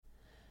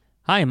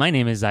Hi, my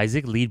name is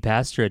Isaac, lead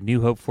pastor at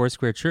New Hope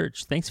Foursquare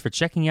Church. Thanks for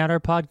checking out our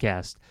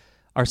podcast.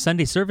 Our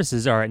Sunday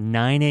services are at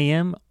 9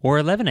 a.m. or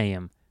 11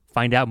 a.m.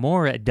 Find out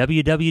more at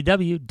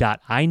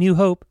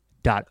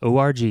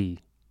www.inewhope.org.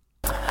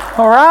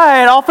 All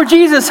right, all for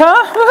Jesus,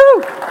 huh?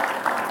 Woohoo!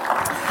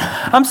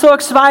 I'm so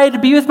excited to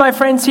be with my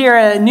friends here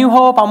at New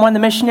Hope. I'm one of the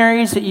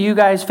missionaries that you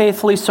guys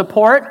faithfully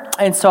support,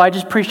 and so I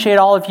just appreciate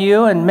all of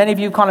you, and many of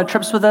you have gone on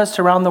trips with us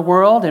around the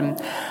world, and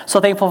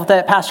so thankful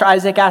that Pastor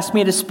Isaac asked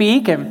me to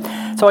speak, and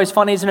it's always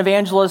funny as an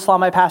evangelist, a lot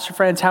of my pastor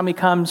friends have me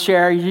come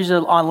share,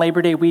 usually on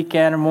Labor Day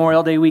weekend or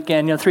Memorial Day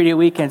weekend, 3-day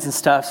weekends and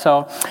stuff.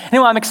 So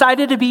anyway, I'm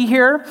excited to be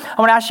here. I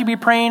want to ask you to be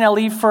praying. I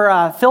leave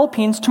for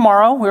Philippines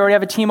tomorrow. We already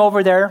have a team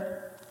over there.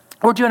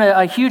 We're doing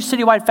a huge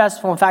citywide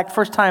festival. In fact,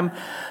 first time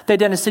they've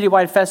done a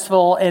citywide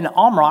festival in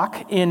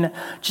Amrock,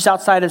 just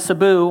outside of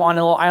Cebu, on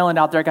a little island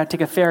out there. I got to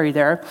take a ferry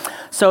there.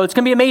 So it's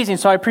going to be amazing.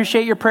 So I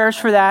appreciate your prayers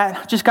for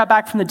that. Just got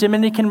back from the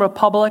Dominican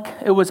Republic.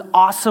 It was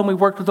awesome. We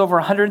worked with over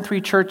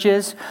 103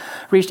 churches,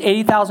 reached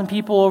 80,000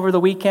 people over the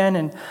weekend,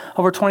 and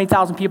over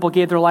 20,000 people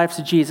gave their lives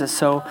to Jesus.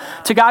 So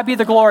to God be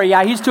the glory.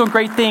 Yeah, he's doing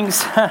great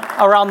things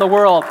around the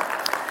world.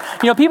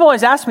 People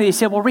always ask me, they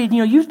say, well, Reed,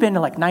 you've been to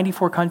like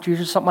 94 countries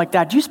or something like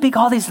that. Do you speak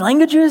all these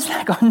languages?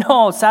 I go,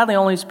 no, sadly, I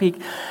only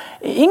speak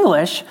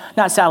English.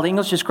 Not sadly,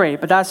 English is great,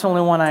 but that's the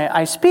only one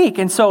I speak.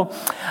 And so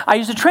I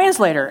use a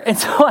translator. And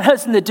so when I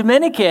was in the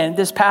Dominican,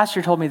 this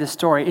pastor told me this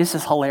story. This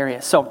is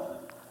hilarious. So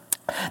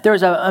there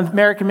was an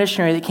American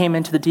missionary that came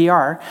into the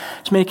DR,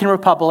 Dominican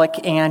Republic,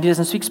 and he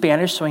doesn't speak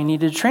Spanish, so he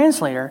needed a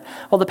translator.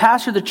 Well, the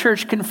pastor of the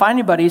church couldn't find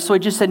anybody, so he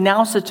just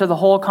announced it to the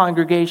whole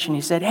congregation.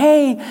 He said,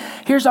 hey,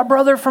 here's our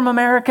brother from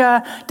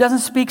America, doesn't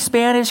speak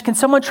Spanish. Can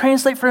someone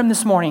translate for him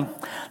this morning?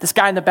 This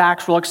guy in the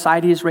back's real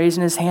excited. He's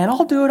raising his hand.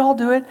 I'll do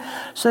it.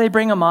 So they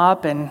bring him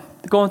up, and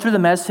going through the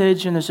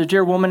message, and there's a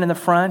dear woman in the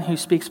front who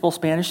speaks both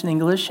Spanish and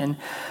English, and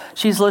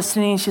she's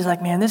listening. She's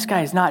like, man, this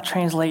guy's not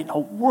translating a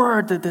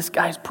word that this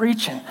guy's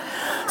preaching.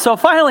 So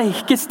finally,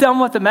 he gets done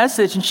with the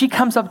message, and she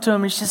comes up to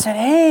him, and she said,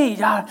 hey,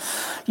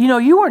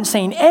 you weren't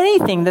saying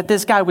anything that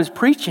this guy was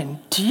preaching.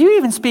 Do you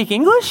even speak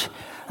English?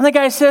 And the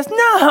guy says,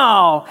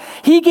 no,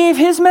 he gave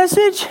his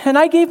message, and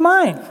I gave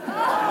mine.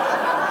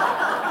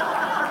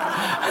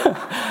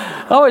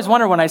 I always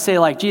wonder when I say,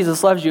 like,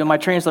 Jesus loves you, and my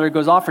translator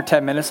goes off for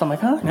 10 minutes. I'm like,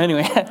 huh?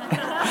 Anyway.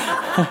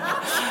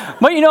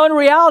 But, in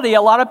reality,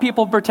 a lot of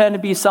people pretend to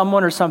be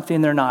someone or something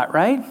they're not,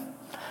 right?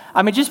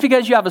 I mean, just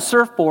because you have a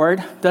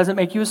surfboard doesn't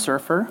make you a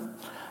surfer.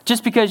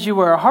 Just because you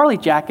wear a Harley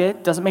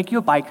jacket doesn't make you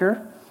a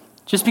biker.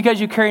 Just because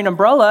you carry an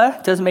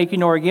umbrella doesn't make you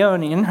an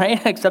Oregonian,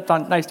 right? Except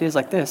on nice days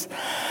like this.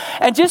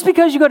 And just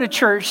because you go to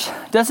church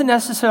doesn't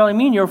necessarily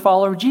mean you're a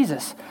follower of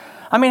Jesus.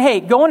 I mean, hey,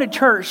 going to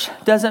church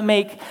doesn't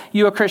make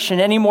you a Christian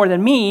any more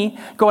than me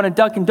going to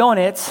Dunkin'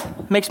 Donuts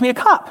makes me a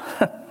cop.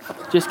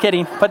 Just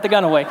kidding. Put the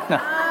gun away. No,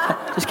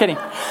 just kidding.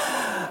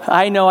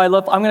 I know I'm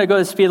going to go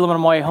to the speed limit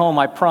on my way home,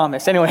 I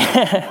promise. Anyway,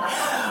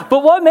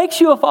 but what makes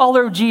you a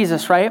follower of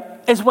Jesus, right,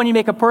 is when you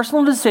make a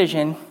personal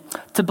decision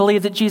to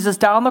believe that Jesus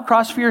died on the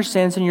cross for your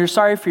sins and you're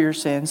sorry for your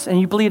sins,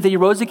 and you believe that he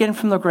rose again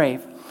from the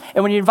grave.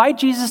 And when you invite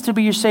Jesus to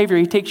be your Savior,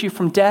 he takes you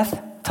from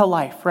death to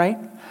life, right?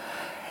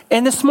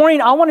 And this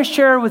morning, I want to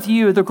share with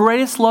you the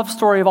greatest love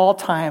story of all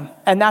time,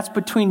 and that's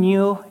between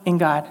you and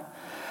God.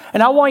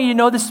 And I want you to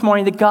know this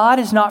morning that God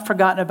has not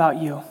forgotten about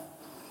you.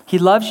 He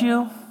loves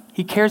you.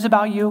 He cares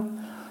about you.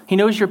 He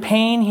knows your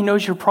pain. He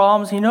knows your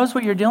problems. He knows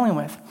what you're dealing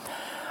with.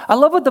 I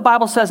love what the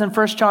Bible says in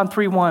 1 John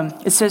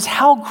 3:1. It says,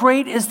 how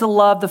great is the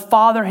love the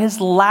Father has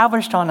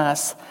lavished on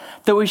us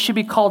that we should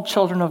be called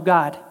children of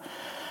God.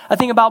 I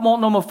think about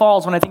Multnomah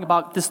Falls when I think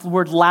about this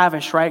word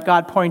lavish, right?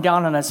 God pouring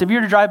down on us. If you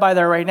were to drive by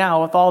there right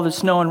now with all the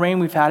snow and rain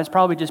we've had, it's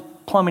probably just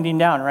plummeting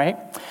down, right?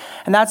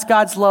 And that's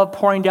God's love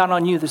pouring down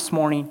on you this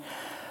morning.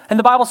 And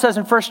the Bible says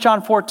in 1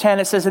 John 4:10,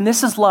 it says, and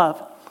this is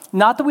love.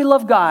 Not that we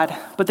love God,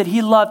 but that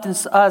he loved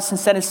us and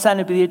sent his son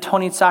to be the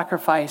atoning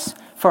sacrifice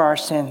for our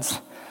sins.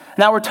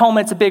 And that word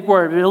atonement's a big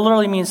word, but it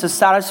literally means to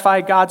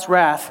satisfy God's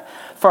wrath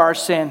for our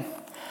sin.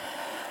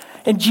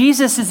 And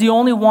Jesus is the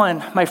only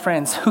one, my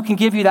friends, who can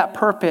give you that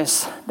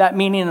purpose, that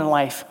meaning in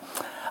life.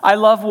 I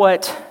love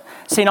what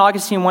St.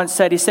 Augustine once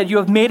said. He said, you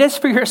have made us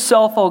for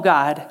yourself, O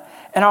God,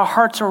 and our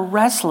hearts are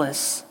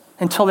restless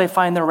until they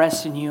find their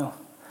rest in you.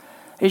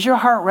 Is your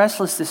heart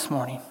restless this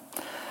morning?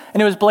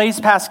 And it was Blaise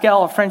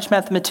Pascal, a French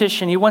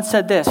mathematician. He once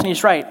said this, and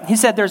he's right. He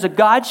said, there's a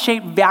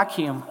God-shaped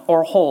vacuum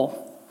or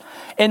hole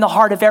in the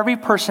heart of every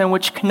person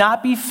which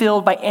cannot be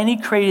filled by any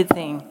created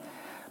thing,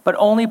 but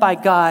only by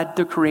God,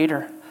 the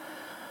Creator.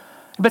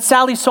 But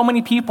sadly, so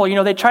many people,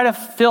 they try to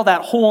fill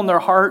that hole in their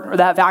heart or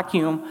that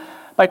vacuum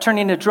by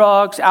turning to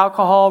drugs,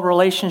 alcohol,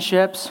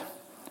 relationships.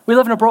 We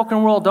live in a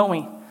broken world, don't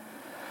we?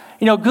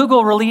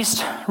 Google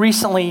released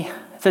recently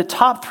the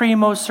top 3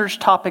 most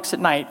searched topics at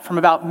night from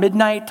about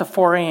midnight to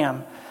 4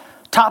 a.m.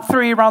 Top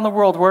 3 around the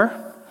world were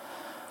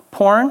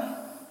porn,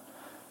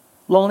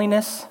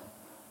 loneliness,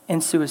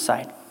 and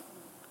suicide.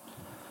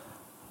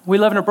 We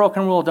live in a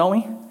broken world, don't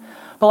we?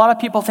 But a lot of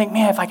people think,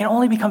 man, if I can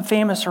only become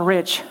famous or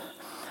rich,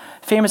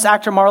 Famous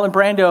actor Marlon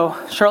Brando,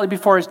 shortly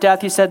before his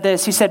death, he said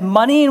this. He said,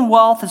 "Money and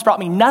wealth has brought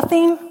me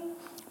nothing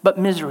but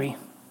misery."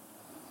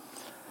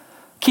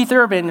 Keith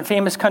Urban, a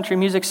famous country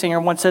music singer,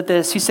 once said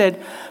this. He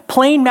said,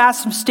 "Playing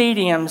massive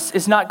stadiums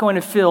is not going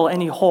to fill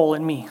any hole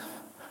in me."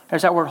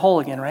 There's that word hole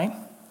again, right?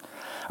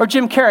 Or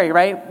Jim Carrey,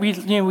 right?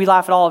 We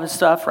laugh at all of his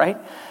stuff, right?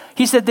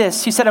 He said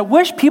this. He said, "I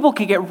wish people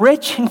could get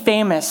rich and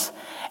famous,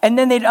 and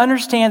then they'd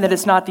understand that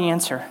it's not the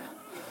answer."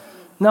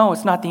 No,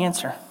 it's not the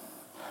answer.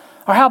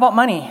 Or how about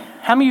money?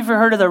 How many of you have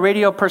heard of the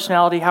radio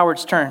personality Howard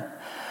Stern?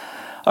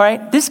 All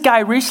right, this guy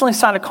recently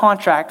signed a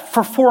contract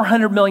for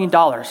 $400 million.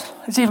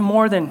 It's even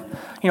more than,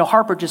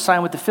 Harper just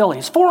signed with the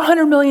Phillies.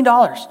 $400 million.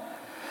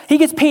 He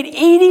gets paid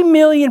 $80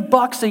 million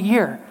a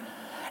year.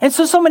 And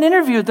so someone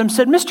interviewed them,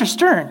 said, "Mr.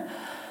 Stern,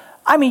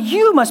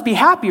 you must be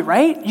happy,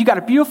 right? You got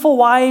a beautiful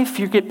wife.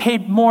 You get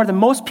paid more than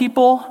most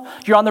people.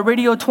 You're on the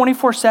radio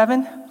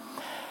 24/7.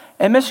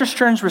 And Mr.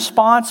 Stern's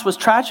response was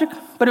tragic,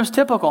 but it was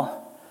typical.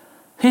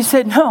 He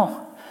said, "No,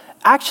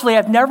 actually,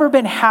 I've never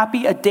been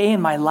happy a day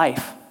in my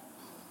life."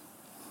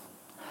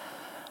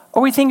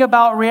 Or we think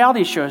about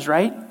reality shows,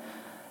 right?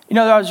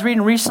 I was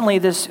reading recently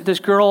this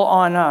girl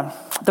on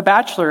The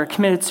Bachelor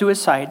committed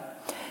suicide.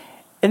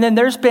 And then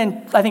there's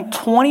been, I think,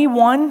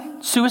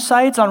 21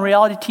 suicides on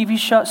reality TV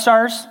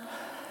stars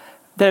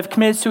that have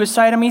committed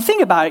suicide.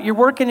 Think about it. You're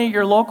working at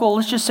your local,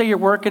 let's just say you're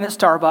working at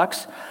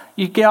Starbucks.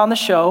 You get on the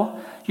show.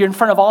 You're in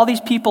front of all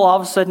these people all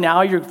of a sudden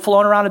now. You're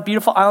flown around to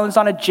beautiful islands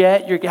on a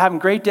jet. You're having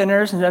great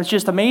dinners, and it's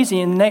just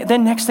amazing. And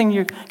then next thing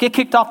you get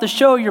kicked off the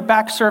show, you're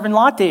back serving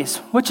lattes,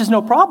 which is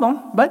no problem.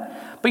 But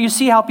you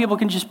see how people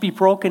can just be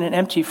broken and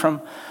empty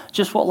from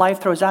just what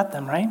life throws at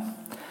them, right?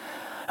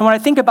 And when I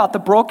think about the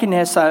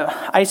brokenness,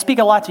 I speak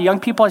a lot to young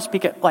people. I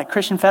speak at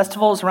Christian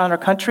festivals around our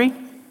country.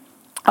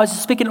 I was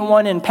speaking at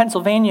one in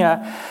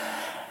Pennsylvania,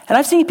 and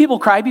I've seen people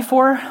cry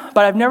before,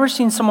 but I've never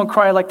seen someone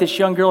cry like this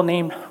young girl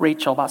named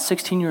Rachel, about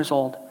 16 years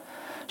old.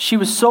 She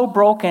was so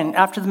broken.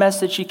 After the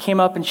message, she came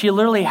up, and she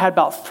literally had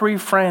about 3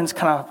 friends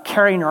kind of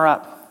carrying her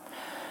up.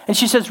 And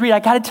she says, "Reed, I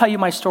got to tell you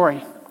my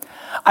story.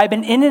 I've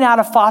been in and out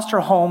of foster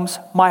homes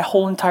my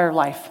whole entire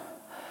life.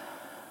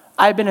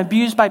 I've been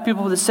abused by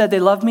people that said they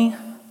loved me.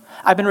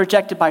 I've been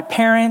rejected by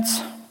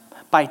parents,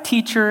 by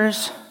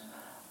teachers.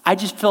 I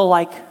just feel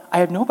like I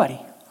have nobody."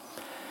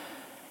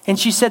 And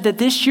she said that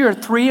this year,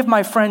 3 of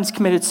my friends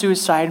committed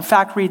suicide. In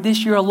fact, Reed,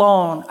 this year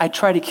alone, I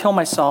tried to kill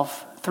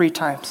myself 3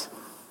 times.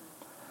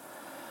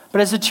 But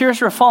as the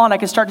tears were falling, I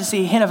could start to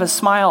see a hint of a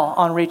smile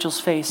on Rachel's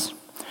face.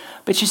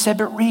 But she said,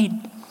 "But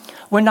Reed,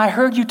 when I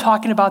heard you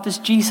talking about this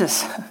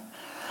Jesus,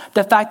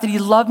 the fact that he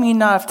loved me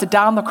enough to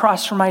die on the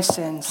cross for my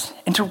sins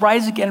and to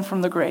rise again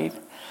from the grave,"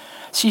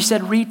 she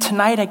said, "Reed,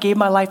 tonight I gave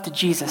my life to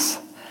Jesus.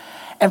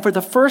 And for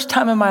the first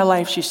time in my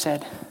life," she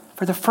said,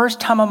 "for the first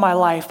time in my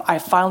life, I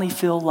finally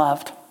feel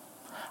loved.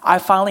 I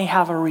finally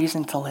have a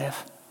reason to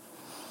live."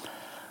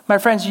 My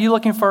friends, are you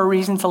looking for a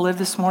reason to live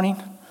this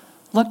morning?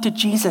 Look to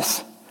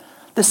Jesus,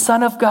 the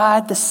Son of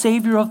God, the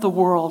Savior of the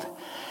world.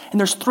 And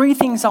there's 3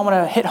 things I want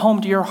to hit home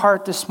to your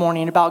heart this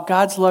morning about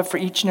God's love for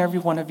each and every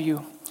one of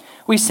you.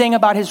 We sang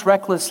about his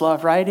reckless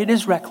love, right? It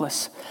is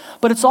reckless,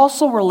 but it's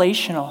also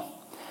relational.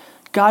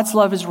 God's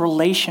love is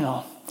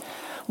relational.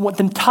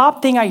 The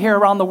top thing I hear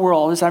around the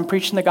world is I'm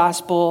preaching the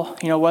gospel,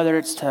 whether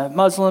it's to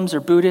Muslims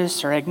or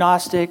Buddhists or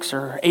agnostics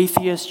or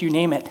atheists, you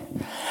name it.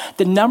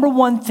 The number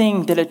one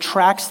thing that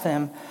attracts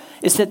them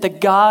is that the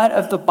God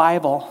of the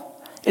Bible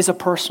is a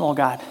personal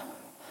God.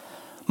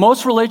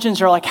 Most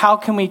religions are like, how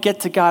can we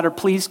get to God or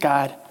please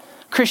God?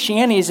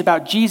 Christianity is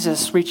about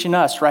Jesus reaching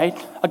us, right?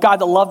 A God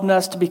that loved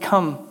us to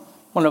become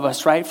one of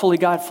us, right? Fully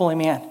God, fully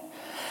man.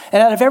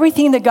 And out of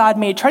everything that God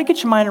made, try to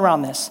get your mind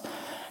around this.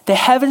 The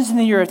heavens and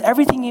the earth,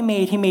 everything he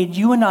made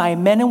you and I,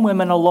 men and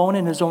women, alone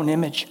in his own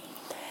image.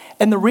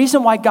 And the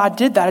reason why God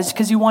did that is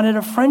because he wanted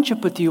a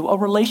friendship with you, a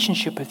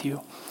relationship with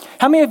you.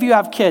 How many of you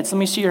have kids? Let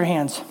me see your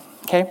hands,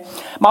 okay?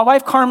 My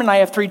wife, Carmen, and I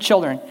have 3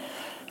 children.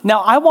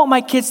 Now, I want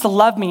my kids to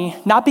love me,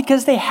 not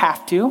because they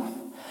have to,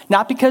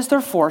 not because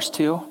they're forced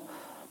to,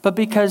 but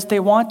because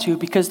they want to,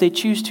 because they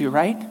choose to,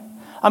 right?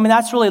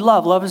 That's really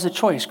love. Love is a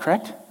choice,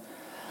 correct?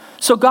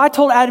 So God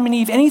told Adam and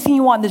Eve, anything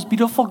you want in this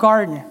beautiful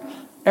garden,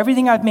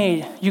 everything I've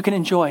made, you can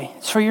enjoy.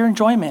 It's for your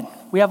enjoyment.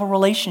 We have a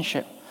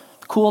relationship.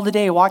 Cool of the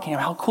day walking.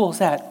 How cool is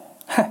that?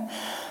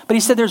 But he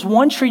said there's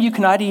one tree you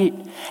cannot eat,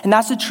 and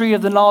that's the tree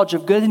of the knowledge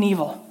of good and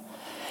evil.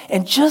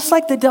 And just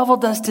like the devil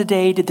does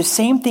today, did the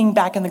same thing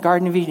back in the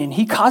Garden of Eden.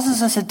 He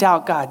causes us to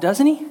doubt God,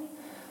 doesn't he?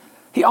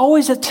 He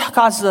always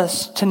causes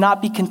us to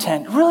not be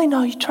content. Really?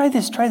 No, you try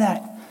this, try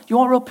that. You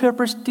want real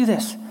purpose? Do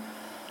this.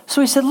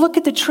 So he said, look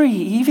at the tree,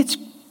 Eve. It's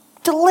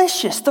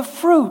delicious. The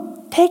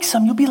fruit. Take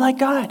some. You'll be like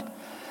God.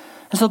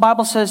 And so the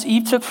Bible says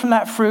Eve took from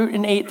that fruit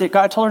and ate that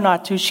God told her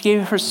not to. She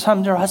gave her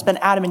son to her husband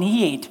Adam, and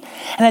he ate.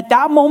 And at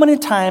that moment in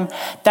time,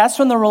 that's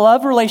when the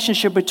love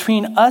relationship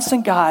between us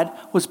and God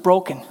was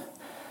broken.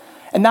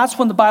 And that's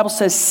when the Bible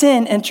says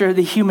sin entered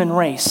the human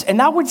race. And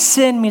that word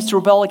sin means to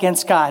rebel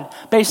against God.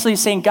 Basically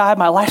saying, God,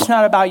 my life's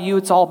not about you,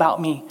 it's all about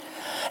me.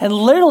 And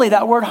literally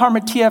that word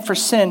harmatia for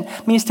sin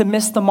means to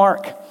miss the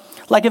mark.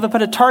 Like if I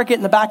put a target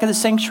in the back of the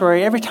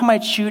sanctuary, every time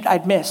I'd shoot,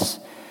 I'd miss.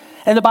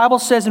 And the Bible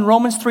says in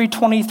Romans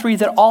 3:23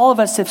 that all of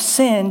us have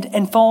sinned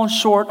and fallen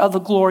short of the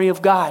glory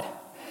of God.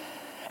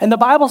 And the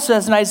Bible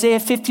says in Isaiah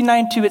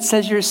 59:2, it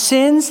says, your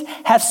sins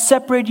have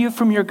separated you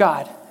from your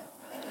God.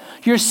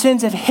 Your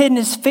sins have hidden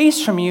his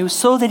face from you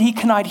so that he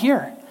cannot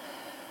hear.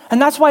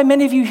 And that's why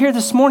many of you here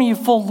this morning, you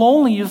feel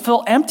lonely, you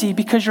feel empty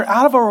because you're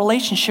out of a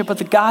relationship with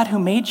the God who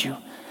made you.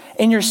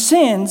 And your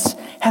sins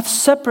have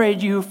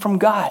separated you from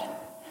God.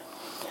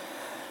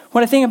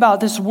 When I think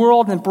about this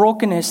world and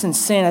brokenness and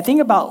sin, I think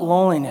about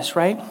loneliness,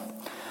 right?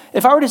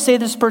 If I were to say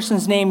this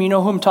person's name, you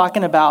know who I'm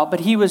talking about,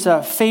 but he was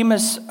a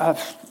famous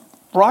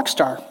rock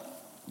star.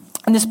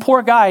 And this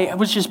poor guy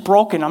was just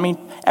broken. I mean,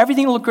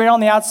 everything looked great on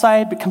the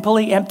outside, but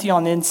completely empty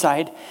on the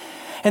inside.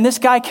 And this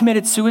guy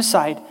committed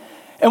suicide.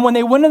 And when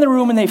they went in the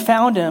room and they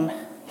found him,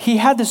 he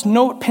had this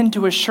note pinned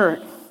to his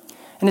shirt.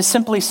 And it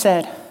simply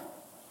said,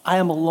 I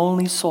am a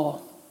lonely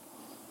soul.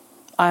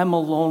 I am a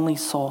lonely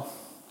soul.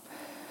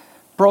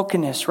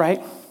 Brokenness,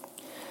 right?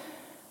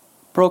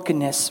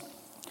 Brokenness.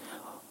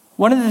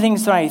 One of the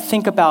things that I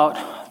think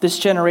about this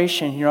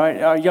generation,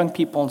 our young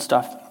people and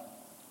stuff,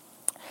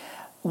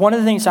 one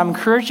of the things I'm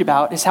encouraged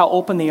about is how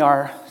open they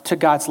are to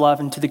God's love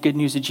and to the good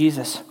news of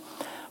Jesus.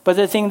 But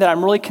the thing that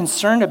I'm really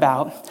concerned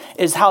about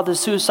is how the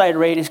suicide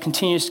rate is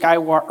continuing to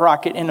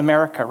skyrocket in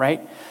America,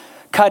 right?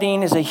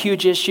 Cutting is a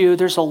huge issue.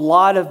 There's a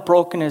lot of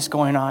brokenness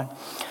going on.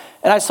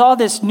 And I saw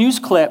this news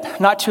clip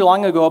not too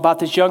long ago about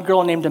this young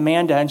girl named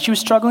Amanda, and she was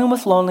struggling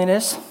with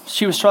loneliness.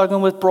 She was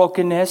struggling with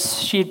brokenness.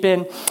 She'd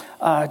been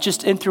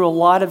just in through a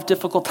lot of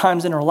difficult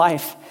times in her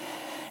life.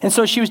 And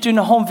so she was doing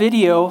a home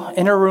video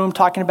in her room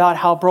talking about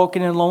how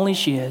broken and lonely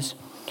she is.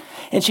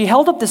 And she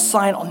held up this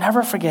sign, I'll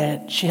never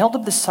forget it. She held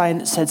up this sign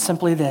that said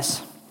simply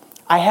this,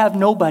 I have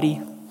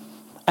nobody,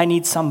 I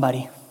need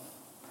somebody.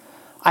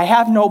 I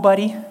have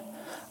nobody,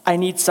 I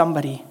need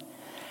somebody.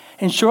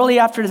 And shortly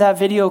after that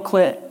video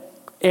clip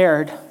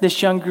aired,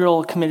 this young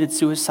girl committed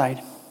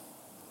suicide.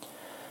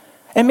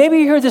 And maybe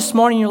you're here this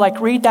morning, you're like,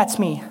 Reed, that's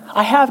me.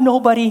 I have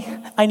nobody,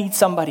 I need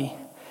somebody.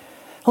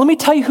 Let me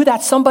tell you who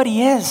that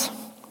somebody is.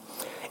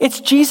 It's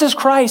Jesus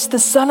Christ, the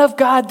Son of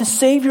God, the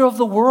Savior of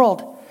the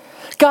world.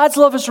 God's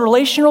love is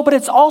relational, but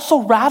it's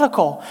also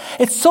radical.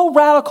 It's so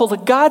radical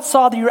that God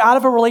saw that you're out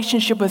of a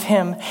relationship with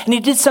him, and he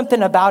did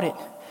something about it.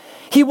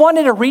 He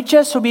wanted to reach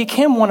us, so he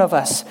became one of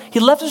us. He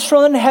left his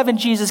throne in heaven,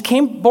 Jesus,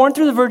 came, born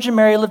through the Virgin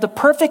Mary, lived a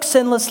perfect,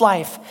 sinless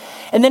life.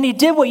 And then he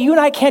did what you and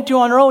I can't do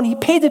on our own. He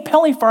paid the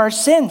penalty for our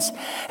sins.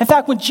 In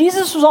fact, when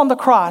Jesus was on the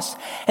cross,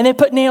 and they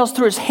put nails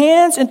through his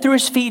hands and through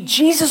his feet,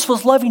 Jesus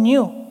was loving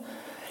you.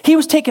 He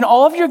was taking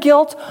all of your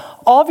guilt,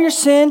 all of your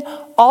sin,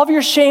 all of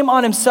your shame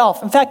on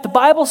himself. In fact, the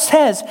Bible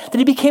says that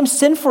he became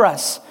sin for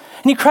us.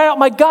 And he cried out,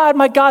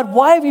 my God,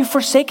 why have you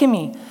forsaken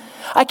me?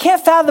 I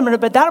can't fathom it,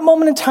 but at that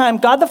moment in time,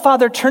 God the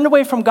Father turned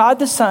away from God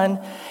the Son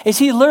as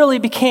he literally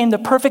became the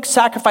perfect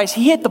sacrifice.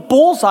 He hit the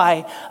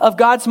bullseye of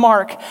God's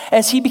mark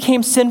as he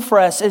became sin for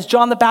us. As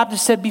John the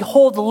Baptist said,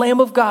 behold, the Lamb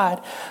of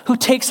God who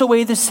takes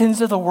away the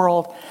sins of the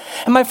world.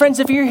 And my friends,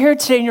 if you're here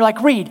today and you're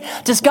like, Reed,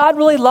 does God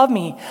really love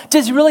me?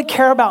 Does he really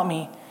care about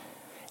me?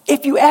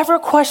 If you ever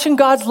question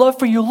God's love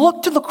for you,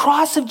 look to the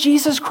cross of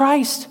Jesus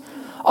Christ.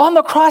 On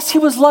the cross, he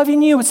was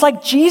loving you. It's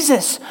like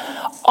Jesus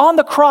on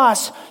the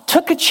cross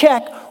took a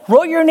check,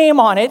 wrote your name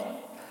on it,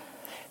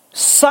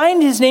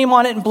 signed his name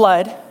on it in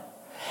blood,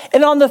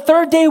 and on the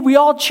third day, we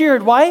all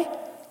cheered. Why?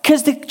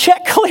 Because the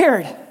check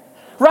cleared,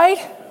 right?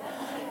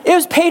 It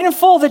was paid in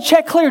full. The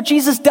check cleared.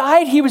 Jesus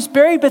died. He was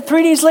buried, but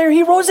 3 days later,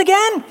 he rose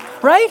again,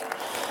 right?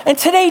 And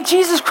today,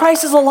 Jesus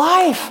Christ is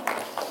alive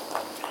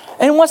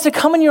and wants to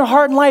come in your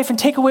heart and life and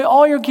take away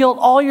all your guilt,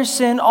 all your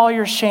sin, all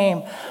your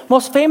shame.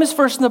 Most famous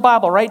verse in the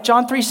Bible, right?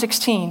 John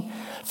 3:16.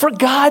 For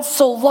God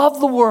so loved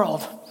the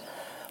world.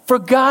 For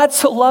God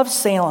so loved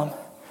Salem.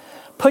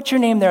 Put your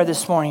name there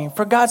this morning.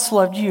 For God so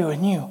loved you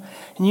and you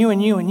and you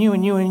and you and you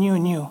and you and you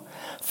and you.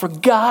 For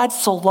God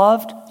so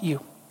loved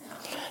you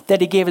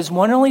that he gave his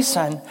one and only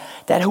Son,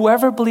 that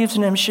whoever believes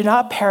in him should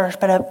not perish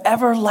but have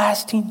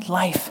everlasting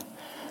life.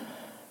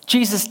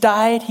 Jesus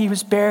died, he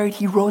was buried,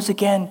 he rose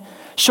again,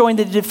 showing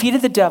that he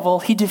defeated the devil,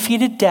 he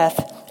defeated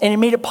death, and he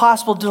made it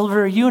possible to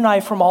deliver you and I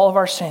from all of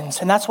our sins.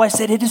 And that's why I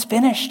said it is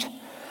finished.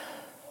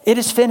 It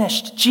is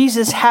finished.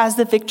 Jesus has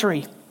the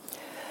victory.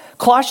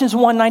 Colossians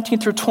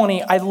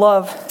 1:19-20, I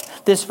love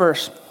this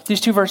verse,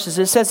 these two verses.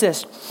 It says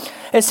this.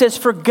 It says,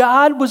 for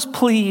God was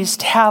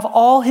pleased to have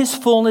all his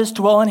fullness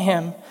dwell in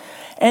him,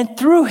 and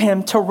through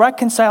him to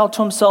reconcile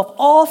to himself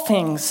all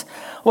things,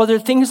 whether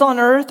things on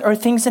earth or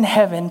things in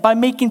heaven, by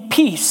making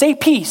peace. Say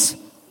peace.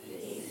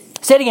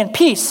 Say it again,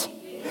 peace.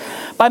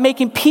 By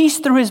making peace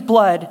through his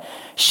blood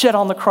shed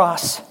on the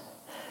cross.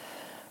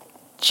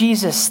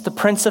 Jesus, the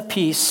Prince of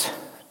Peace,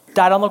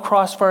 died on the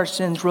cross for our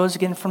sins, rose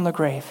again from the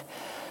grave.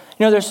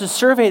 You know, there's a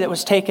survey that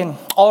was taken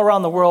all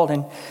around the world,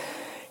 and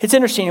it's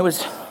interesting. It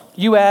was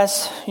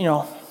U.S.,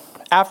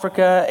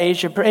 Africa,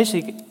 Asia,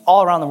 basically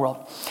all around the world.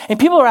 And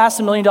people were asked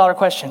 $1 million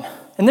question.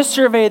 In this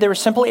survey, they were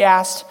simply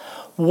asked,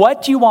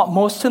 what do you want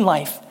most in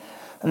life?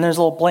 And there's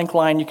a little blank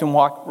line you can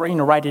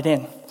write it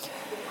in.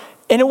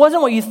 And it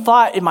wasn't what you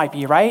thought it might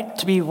be, right?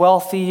 To be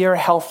wealthy or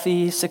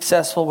healthy,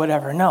 successful,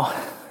 whatever. No.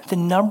 The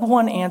number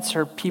one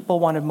answer people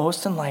wanted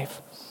most in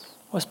life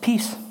was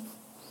peace.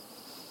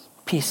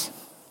 Peace.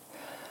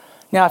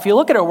 Now, if you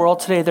look at our world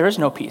today, there is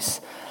no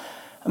peace.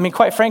 I mean,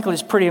 quite frankly,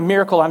 it's pretty a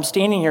miracle I'm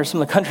standing here,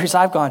 some of the countries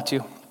I've gone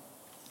to.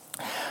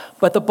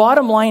 But the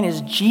bottom line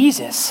is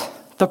Jesus,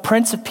 the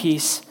Prince of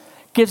Peace,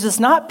 gives us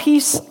not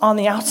peace on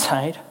the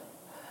outside,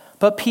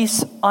 but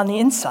peace on the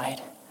inside.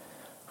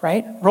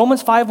 Right?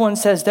 Romans 5:1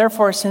 says,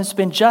 therefore, since we've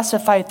been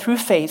justified through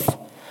faith,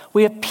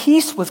 we have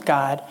peace with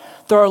God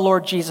through our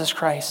Lord Jesus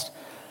Christ.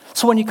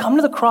 So when you come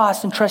to the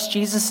cross and trust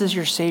Jesus as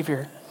your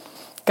Savior,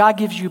 God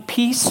gives you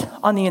peace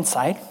on the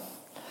inside.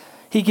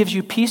 He gives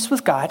you peace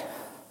with God,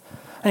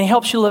 and he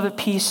helps you live at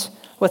peace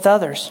with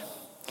others.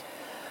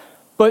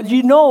 But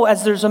you know,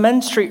 as there's a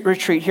men's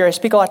retreat here, I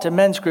speak a lot to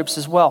men's groups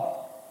as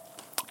well.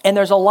 And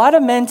there's a lot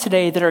of men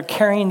today that are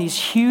carrying these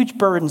huge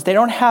burdens. They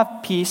don't have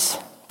peace.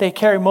 They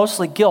carry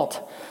mostly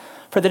guilt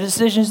for the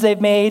decisions they've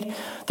made,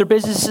 their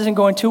business isn't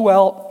going too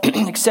well,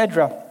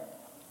 etc.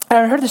 And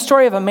I heard the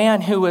story of a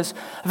man who was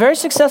a very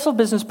successful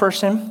business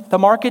person. The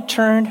market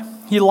turned.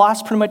 He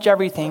lost pretty much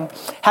everything,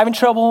 having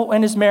trouble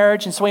in his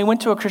marriage, and so he went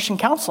to a Christian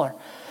counselor.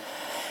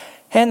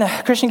 And the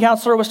Christian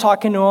counselor was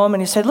talking to him,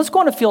 and he said, let's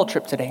go on a field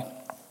trip today.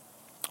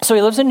 So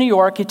he lives in New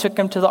York. He took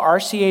him to the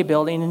RCA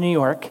building in New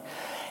York.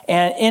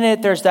 And in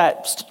it, there's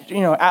that,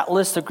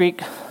 Atlas, the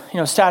Greek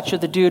statue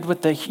of the dude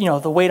with the,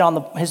 the weight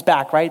on his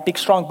back, right? Big,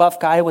 strong, buff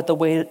guy with the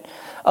weight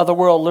of the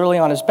world literally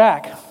on his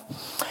back.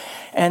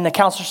 And the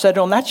counselor said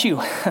to him, that's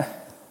you.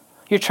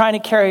 You're trying to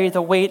carry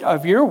the weight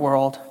of your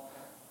world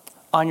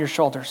on your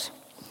shoulders.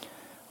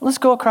 Let's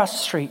go across the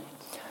street.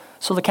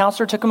 So the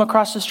counselor took him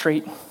across the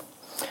street.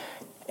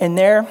 And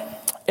there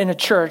in a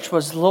church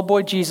was the little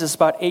boy Jesus,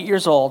 about 8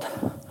 years old,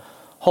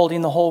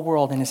 holding the whole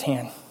world in his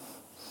hand.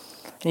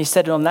 And he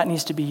said to him, that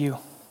needs to be you.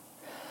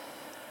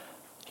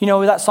 You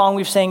know that song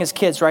we've sang as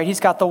kids, right? He's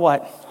got the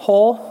what?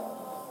 Whole?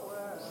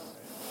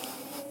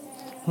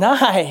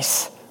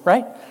 Nice,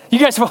 right? You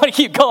guys want to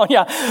keep going,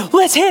 yeah.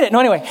 Let's hit it. No,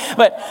 anyway,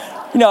 but,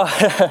 and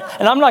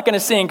I'm not going to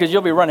sing because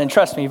you'll be running,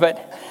 trust me.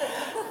 But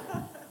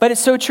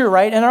it's so true,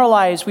 right? In our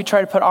lives, we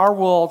try to put our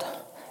world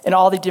in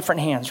all the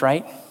different hands,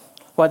 right?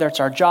 Whether it's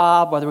our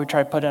job, whether we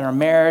try to put it in our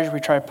marriage, we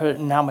try to put it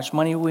in how much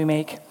money we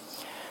make.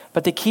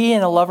 But the key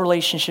in a love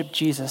relationship,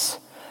 Jesus,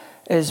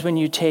 is when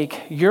you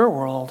take your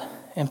world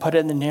and put it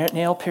in the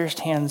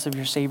nail-pierced hands of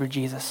your Savior,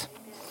 Jesus.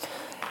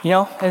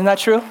 Isn't that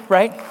true,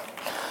 right?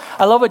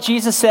 I love what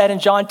Jesus said in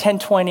John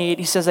 10:28.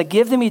 He says, I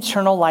give them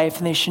eternal life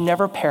and they should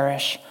never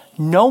perish.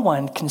 No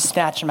one can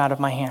snatch them out of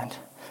my hand.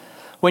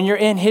 When you're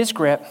in his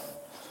grip,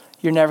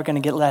 you're never going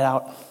to get let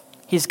out.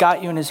 He's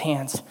got you in his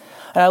hands.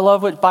 And I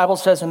love what the Bible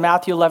says in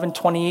Matthew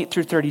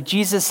 11:28-30.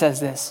 Jesus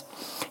says this.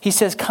 He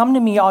says, come to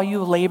me, all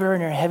you labor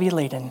and are heavy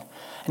laden,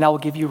 and I will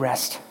give you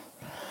rest.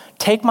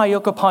 Take my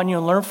yoke upon you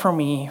and learn from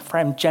me, for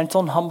I am gentle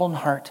and humble in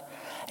heart,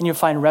 and you'll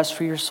find rest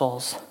for your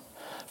souls.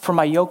 For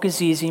my yoke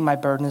is easy, my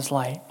burden is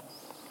light.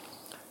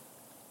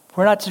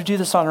 We're not to do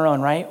this on our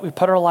own, right? We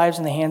put our lives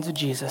in the hands of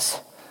Jesus.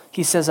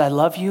 He says, I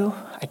love you,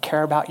 I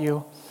care about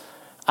you.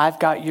 I've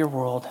got your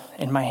world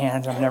in my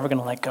hands. I'm never going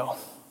to let go.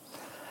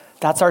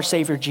 That's our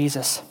Savior,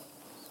 Jesus.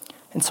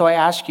 And so I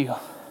ask you,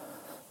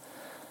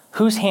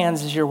 whose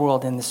hands is your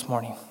world in this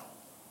morning?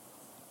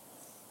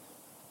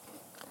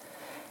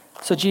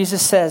 So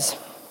Jesus says,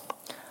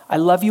 I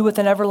love you with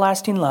an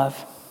everlasting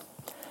love.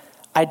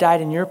 I died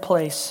in your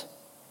place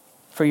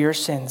for your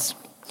sins.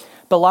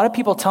 But a lot of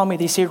people tell me,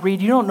 they say,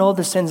 Reed, you don't know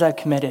the sins I've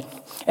committed.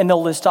 And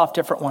they'll list off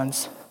different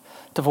ones.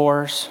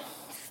 Divorce,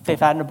 they've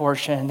had an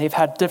abortion, they've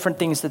had different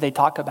things that they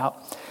talk about.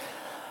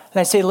 And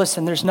I say,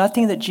 listen, there's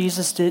nothing that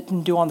Jesus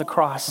didn't do on the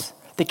cross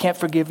that can't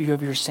forgive you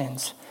of your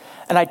sins.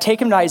 And I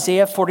take him to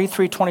Isaiah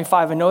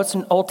 43:25. I know it's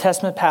an Old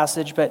Testament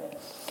passage, but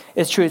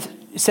it's true.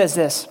 It says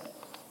this.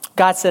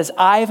 God says,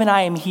 I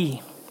am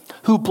he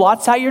who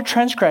blots out your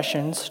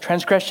transgressions.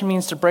 Transgression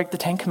means to break the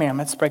 10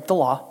 commandments, break the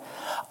law.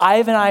 I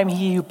am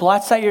he who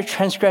blots out your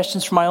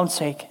transgressions for my own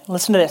sake.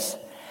 Listen to this.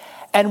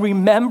 And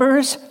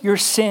remembers your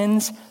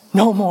sins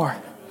no more.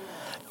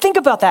 Think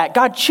about that.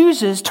 God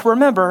chooses to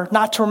remember,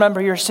 not to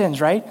remember your sins,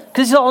 right?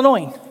 Because he's all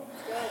knowing.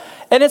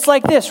 And it's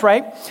like this,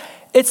 right?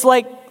 It's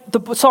like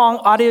the song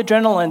Audio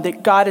Adrenaline,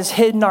 that God has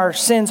hidden our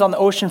sins on the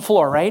ocean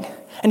floor, right?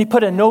 And he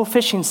put a no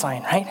fishing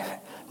sign, right?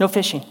 No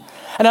fishing.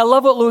 And I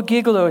love what Louis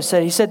Giglio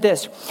said. He said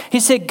this. He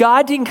said,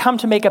 God didn't come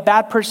to make a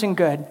bad person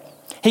good.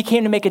 He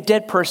came to make a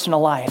dead person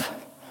alive.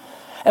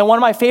 And one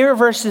of my favorite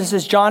verses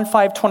is John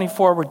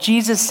 5:24, where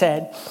Jesus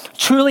said,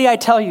 truly I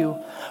tell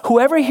you,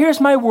 whoever hears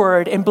my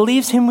word and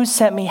believes him who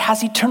sent me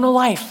has eternal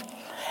life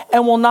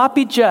and will not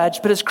be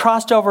judged, but has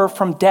crossed over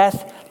from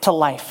death to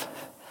life.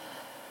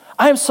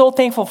 I am so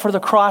thankful for the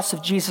cross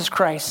of Jesus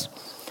Christ.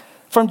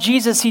 From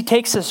Jesus, he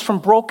takes us from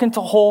broken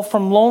to whole,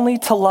 from lonely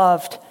to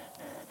loved.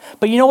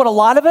 But you know what? A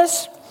lot of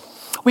us,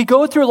 we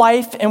go through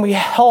life and we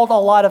hold a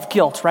lot of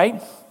guilt,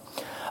 right?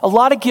 A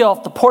lot of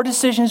guilt, the poor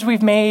decisions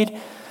we've made,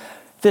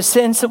 the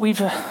sins that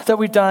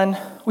we've done,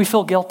 we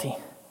feel guilty.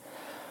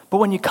 But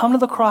when you come to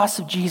the cross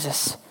of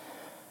Jesus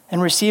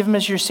and receive him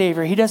as your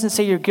Savior, he doesn't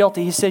say you're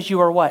guilty. He says you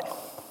are what?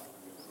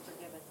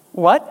 Forgiven.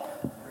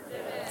 What?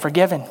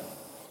 Forgiven.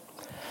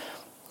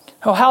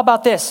 Oh, how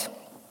about this?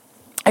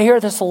 I hear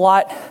this a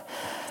lot,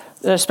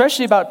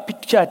 especially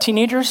about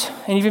teenagers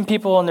and even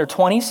people in their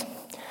 20s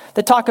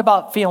that talk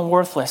about feeling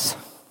worthless.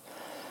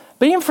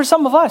 But even for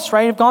some of us,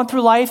 right, have gone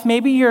through life,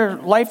 maybe your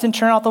life didn't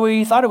turn out the way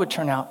you thought it would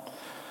turn out.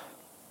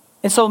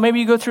 And so maybe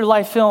you go through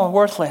life feeling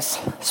worthless,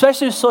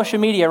 especially with social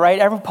media, right?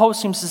 Every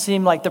post seems to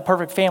seem like the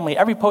perfect family.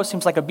 Every post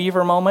seems like a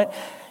Beaver moment,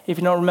 if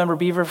you don't remember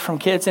Beaver from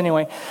kids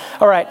anyway.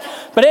 All right.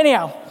 But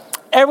anyhow,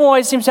 everyone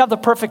always seems to have the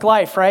perfect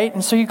life, right?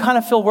 And so you kind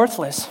of feel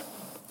worthless.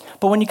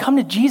 But when you come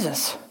to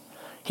Jesus,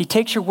 he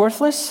takes your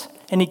worthless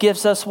and he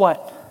gives us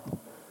what?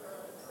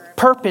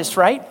 Purpose,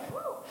 right?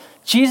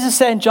 Jesus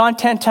said in John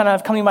 10:10,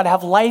 I've come to you to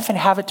have life and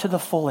have it to the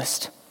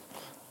fullest.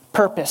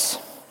 Purpose.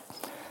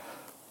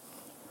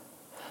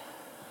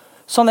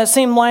 So on that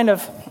same line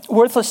of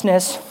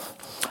worthlessness,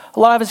 a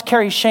lot of us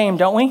carry shame,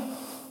 don't we?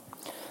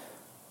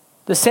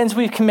 The sins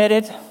we've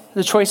committed,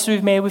 the choices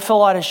we've made, we feel a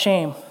lot of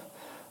shame.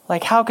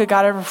 Like, how could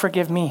God ever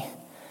forgive me?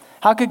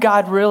 How could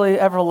God really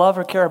ever love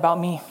or care about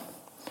me?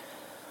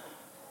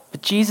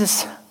 But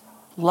Jesus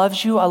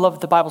loves you. I love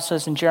what the Bible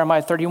says in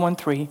Jeremiah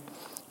 31:3.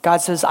 God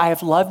says, I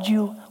have loved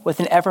you with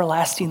an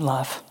everlasting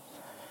love.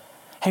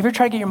 Have you ever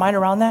tried to get your mind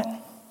around that?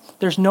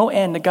 There's no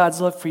end to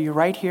God's love for you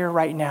right here,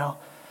 right now.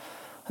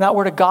 And that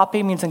word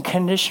agape means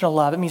unconditional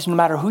love. It means no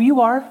matter who you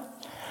are,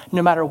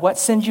 no matter what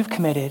sins you've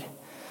committed,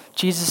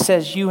 Jesus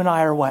says you and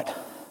I are what?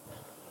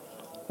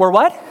 We're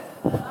what?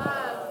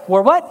 Love.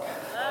 We're what?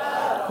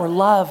 Love. We're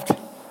loved.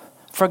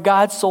 For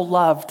God so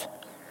loved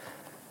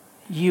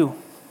you.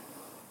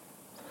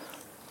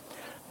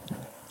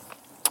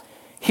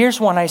 Here's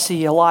one I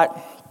see a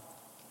lot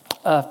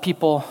of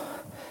people,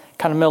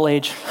 kind of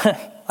middle-aged,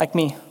 like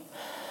me.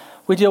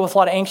 We deal with a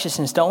lot of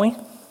anxiousness, don't we?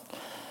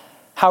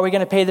 How are we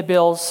going to pay the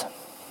bills?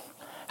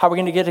 How are we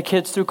going to get the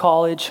kids through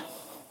college?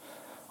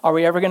 Are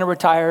we ever going to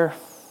retire?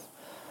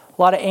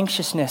 A lot of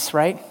anxiousness,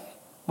 right?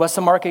 What's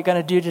the market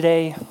going to do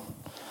today?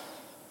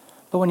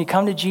 But when you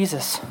come to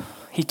Jesus,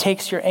 he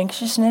takes your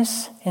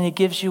anxiousness and he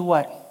gives you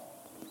what?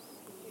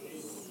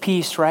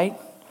 Peace, right?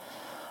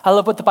 I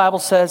love what the Bible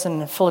says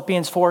in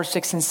Philippians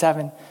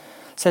 4:6-7.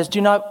 It says, do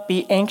not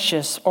be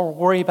anxious or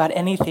worry about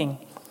anything,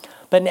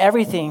 but in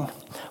everything,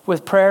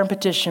 with prayer and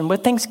petition,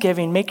 with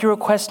thanksgiving, make your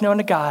requests known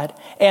to God,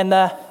 and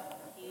the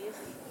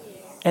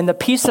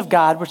peace of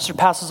God, which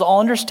surpasses all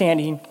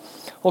understanding,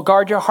 will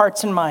guard your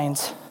hearts and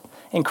minds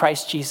in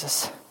Christ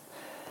Jesus.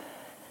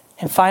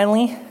 And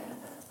finally,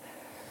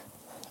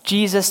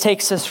 Jesus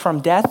takes us from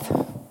death.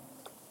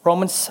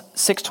 Romans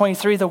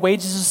 6:23, the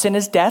wages of sin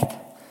is death.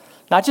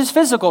 Not just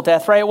physical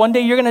death, right? One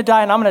day you're going to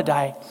die and I'm going to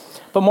die.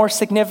 But more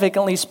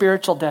significantly,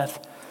 spiritual death.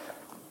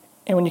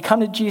 And when you come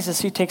to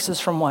Jesus, he takes us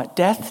from what?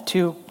 Death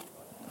to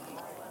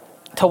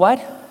what?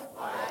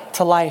 Life.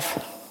 To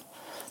life.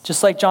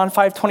 Just like John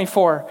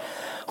 5:24.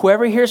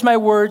 Whoever hears my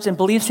words and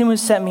believes him who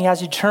sent me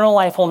has eternal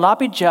life, will not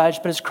be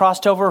judged, but is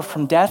crossed over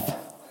from death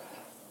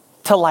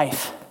to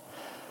life.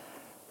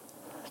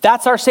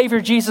 That's our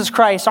Savior, Jesus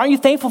Christ. Aren't you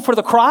thankful for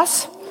the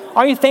cross?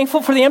 Aren't you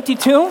thankful for the empty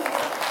tomb?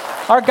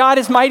 Our God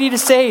is mighty to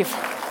save.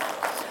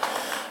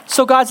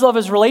 So God's love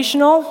is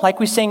relational. Like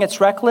we sang, it's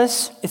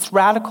reckless, it's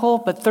radical,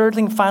 but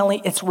thirdly and finally,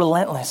 it's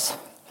relentless.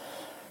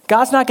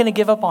 God's not going to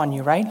give up on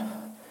you, right?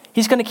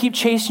 He's going to keep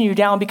chasing you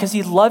down because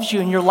he loves you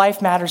and your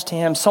life matters to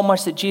him so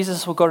much that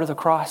Jesus will go to the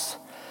cross.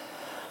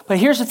 But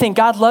here's the thing.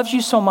 God loves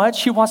you so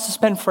much, he wants to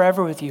spend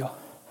forever with you.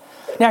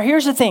 Now,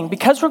 here's the thing.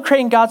 Because we're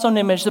creating God's own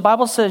image, the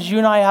Bible says you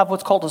and I have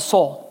what's called a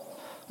soul.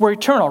 We're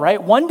eternal,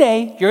 right? One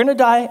day, you're going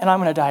to die and I'm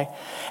going to die.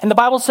 And the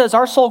Bible says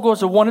our soul goes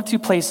to one of two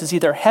places,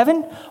 either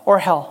heaven or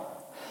hell.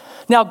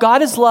 Now,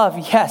 God is love,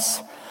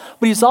 yes.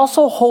 But he's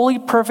also holy,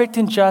 perfect,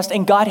 and just,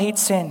 and God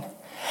hates sin.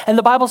 And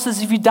the Bible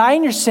says if you die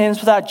in your sins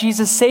without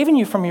Jesus saving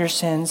you from your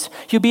sins,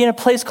 you'll be in a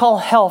place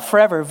called hell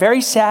forever.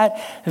 Very sad,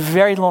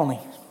 very lonely.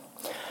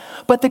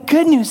 But the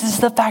good news is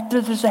the fact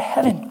that there's a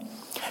heaven.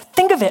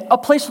 Think of it, a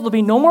place where there'll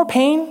be no more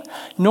pain,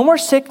 no more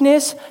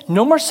sickness,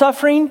 no more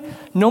suffering,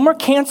 no more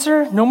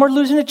cancer, no more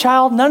losing a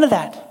child, none of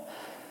that.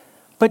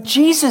 But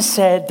Jesus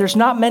said there's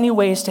not many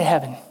ways to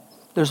heaven.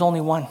 There's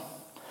only one.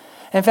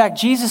 In fact,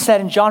 Jesus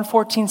said in John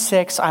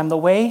 14:6, I'm the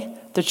way,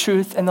 the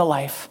truth, and the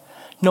life.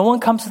 No one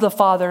comes to the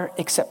Father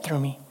except through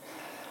me.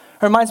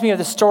 It reminds me of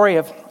the story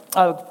of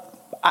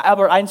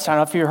Albert Einstein. I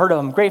don't know if you've heard of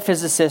him. Great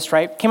physicist,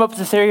 right? Came up with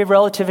the theory of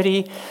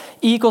relativity.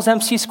 E equals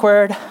mc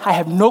squared. I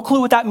have no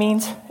clue what that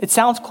means. It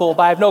sounds cool,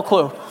 but I have no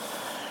clue.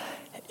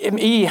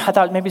 I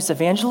thought maybe it's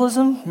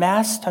evangelism,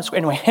 mass.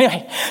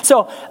 Anyway,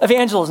 so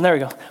evangelism, there we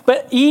go.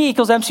 But E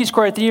equals mc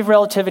squared, theory of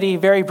relativity,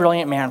 very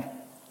brilliant man.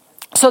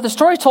 So the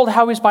story told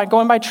how he's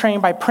going by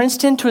train by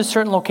Princeton to a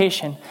certain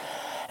location.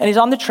 And he's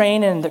on the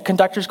train and the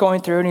conductor's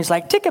going through and he's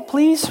like, ticket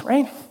please,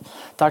 right?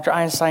 Dr.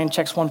 Einstein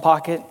checks one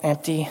pocket,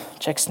 empty,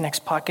 checks the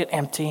next pocket,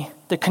 empty.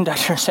 The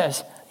conductor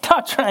says,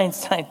 Dr.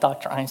 Einstein,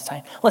 Dr.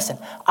 Einstein, listen,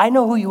 I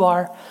know who you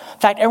are. In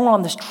fact, everyone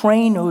on this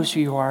train knows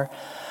who you are.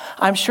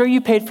 I'm sure you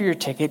paid for your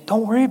ticket.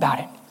 Don't worry about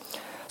it.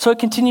 So he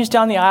continues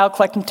down the aisle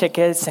collecting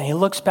tickets, and he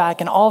looks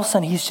back, and all of a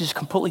sudden he's just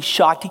completely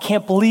shocked. He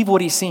can't believe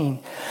what he's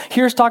seen.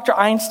 Here's Dr.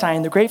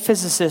 Einstein, the great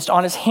physicist,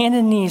 on his hand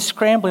and knees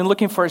scrambling,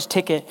 looking for his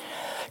ticket.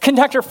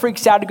 Conductor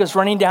freaks out. He goes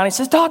running down. He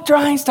says, Dr.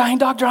 Einstein,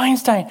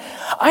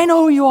 I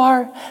know who you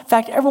are. In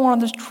fact, everyone on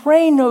this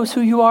train knows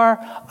who you are.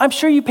 I'm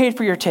sure you paid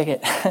for your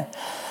ticket.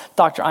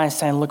 Dr.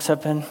 Einstein looks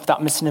up and,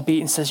 without missing a beat,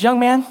 and says, young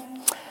man,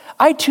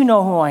 I too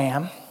know who I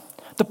am.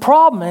 The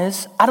problem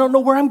is I don't know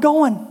where I'm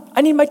going.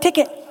 I need my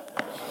ticket.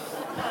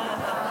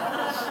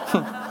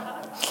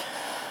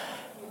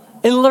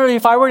 And literally,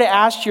 if I were to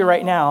ask you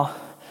right now,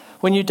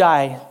 when you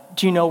die,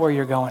 do you know where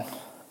you're going?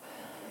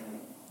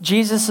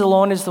 Jesus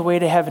alone is the way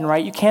to heaven,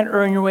 right? You can't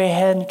earn your way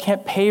ahead, and you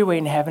can't pay your way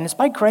in heaven. It's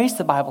by grace,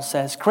 the Bible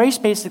says. Grace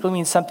basically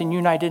means something you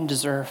and I didn't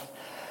deserve.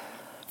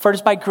 For it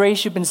is by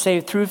grace you've been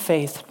saved through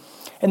faith.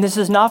 And this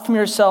is not from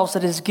yourselves,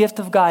 it is a gift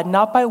of God,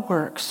 not by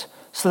works,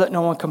 so that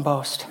no one can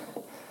boast.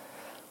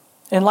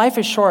 And life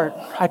is short.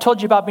 I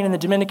told you about being in the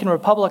Dominican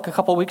Republic a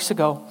couple weeks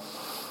ago.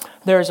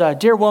 There's a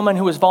dear woman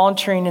who was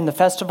volunteering in the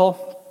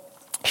festival.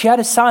 She had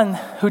a son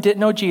who didn't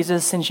know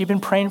Jesus, and she'd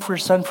been praying for her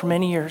son for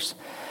many years.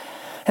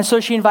 And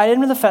so she invited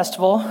him to the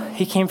festival.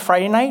 He came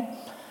Friday night,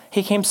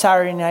 he came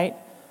Saturday night,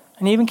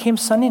 and he even came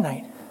Sunday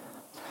night.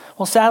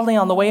 Well, sadly,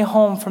 on the way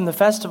home from the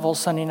festival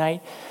Sunday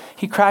night,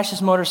 he crashed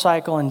his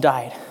motorcycle and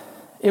died.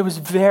 It was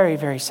very,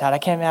 very sad. I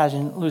can't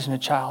imagine losing a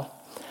child.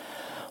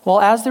 Well,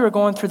 as they were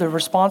going through the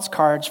response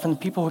cards from the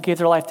people who gave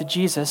their life to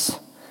Jesus,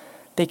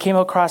 they came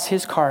across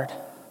his card.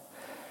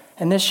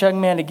 And this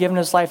young man had given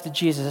his life to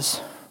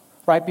Jesus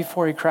right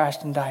before he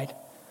crashed and died.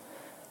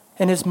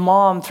 And his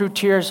mom, through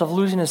tears of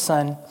losing his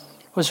son,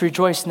 was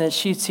rejoicing that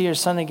she'd see her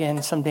son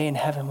again someday in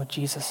heaven with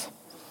Jesus.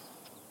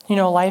 You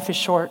know, life is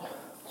short.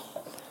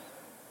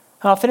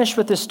 And I'll finish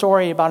with this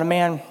story about a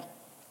man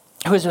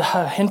who was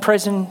in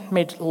prison,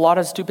 made a lot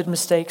of stupid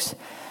mistakes,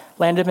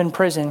 landed him in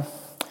prison.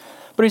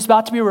 But he's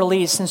about to be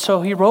released, and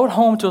so he wrote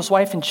home to his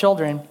wife and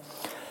children,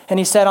 and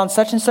he said, on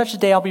such and such a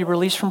day, I'll be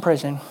released from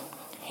prison.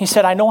 He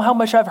said, I know how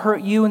much I've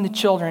hurt you and the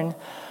children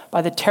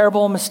by the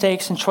terrible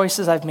mistakes and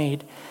choices I've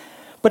made.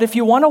 But if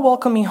you want to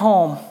welcome me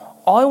home,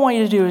 all I want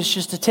you to do is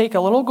just to take a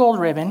little gold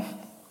ribbon,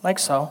 like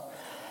so,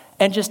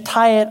 and just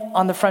tie it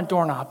on the front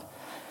doorknob.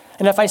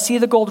 And if I see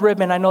the gold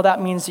ribbon, I know that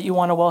means that you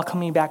want to welcome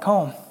me back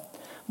home.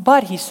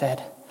 But, he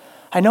said,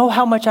 I know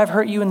how much I've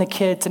hurt you and the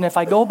kids, and if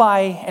I go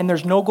by and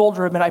there's no gold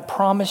ribbon, I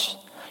promise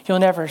you'll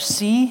never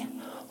see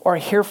or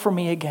hear from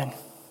me again.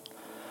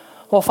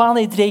 Well,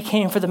 finally, the day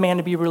came for the man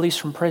to be released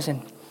from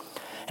prison.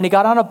 And he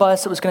got on a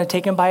bus that was going to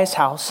take him by his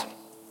house.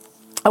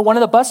 At one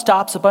of the bus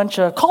stops, a bunch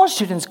of college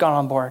students got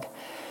on board.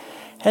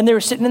 And they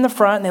were sitting in the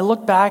front, and they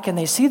look back, and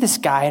they see this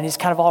guy, and he's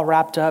kind of all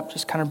wrapped up,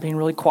 just kind of being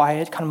really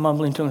quiet, kind of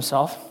mumbling to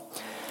himself.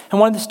 And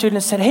one of the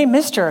students said, hey,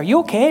 mister, are you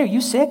okay? Are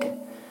you sick?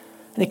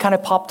 And he kind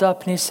of popped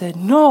up, and he said,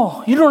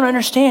 no, you don't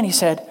understand. He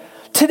said,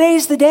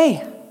 today's the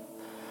day.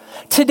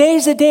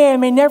 Today's the day I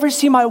may never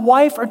see my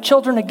wife or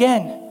children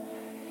again.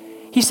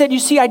 He said, you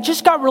see, I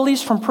just got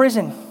released from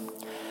prison,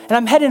 and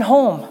I'm heading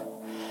home.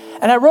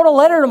 And I wrote a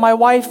letter to my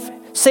wife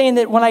saying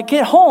that when I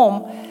get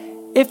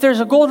home, if there's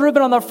a gold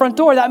ribbon on the front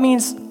door, that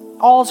means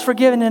all's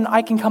forgiven and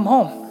I can come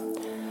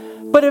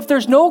home. But if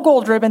there's no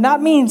gold ribbon,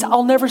 that means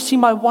I'll never see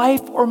my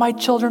wife or my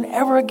children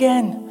ever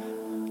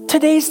again.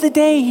 Today's the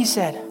day, he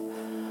said.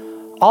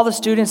 All the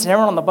students and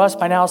everyone on the bus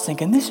by now is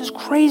thinking, this is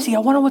crazy. I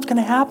wonder what's going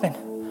to happen.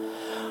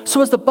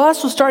 So as the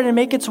bus was starting to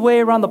make its way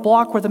around the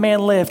block where the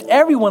man lived,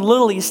 everyone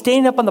literally is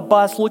standing up on the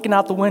bus looking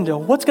out the window.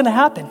 What's going to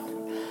happen?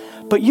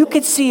 But you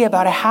could see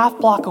about a half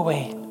block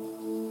away,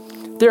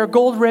 there are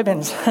gold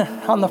ribbons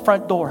on the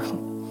front door.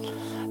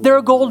 There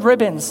are gold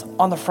ribbons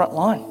on the front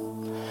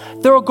lawn.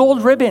 There are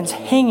gold ribbons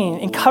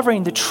hanging and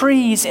covering the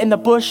trees and the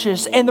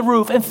bushes and the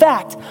roof. In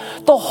fact,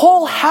 the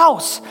whole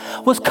house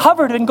was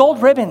covered in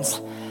gold ribbons.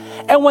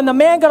 And when the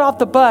man got off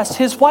the bus,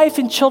 his wife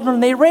and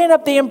children, they ran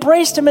up, they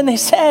embraced him, and they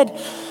said,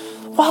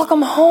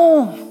 welcome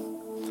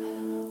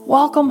home.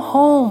 Welcome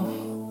home.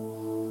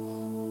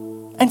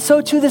 And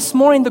so too this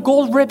morning, the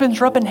gold ribbons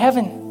are up in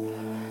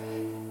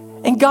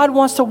heaven. And God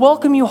wants to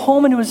welcome you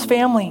home into his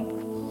family.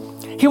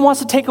 He wants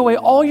to take away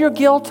all your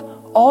guilt,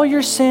 all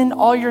your sin,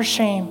 all your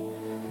shame.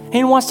 And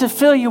he wants to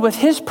fill you with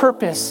his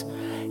purpose,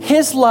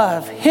 his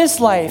love, his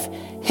life,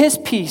 his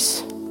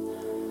peace.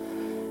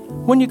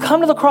 When you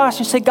come to the cross,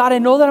 you say, God, I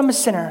know that I'm a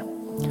sinner,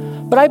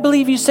 but I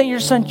believe you sent your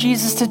son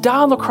Jesus to die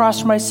on the cross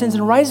for my sins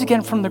and rise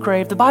again from the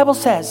grave. The Bible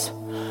says,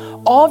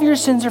 all of your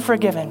sins are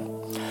forgiven.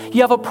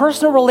 You have a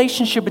personal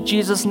relationship with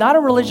Jesus, not a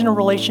religion or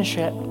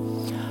relationship.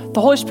 The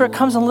Holy Spirit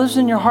comes and lives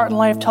in your heart and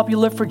life to help you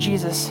live for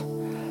Jesus.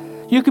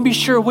 You can be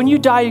sure when you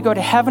die, you go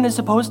to heaven as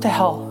opposed to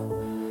hell.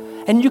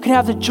 And you can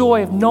have the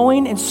joy of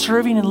knowing and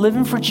serving and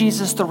living for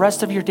Jesus the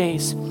rest of your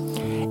days.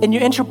 And you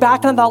enter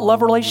back into that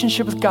love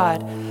relationship with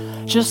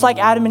God, just like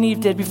Adam and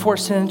Eve did before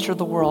sin entered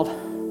the world.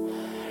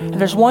 And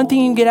there's one thing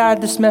you can get out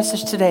of this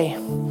message today,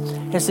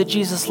 is that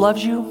Jesus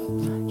loves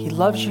you, he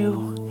loves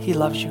you, He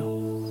loves you.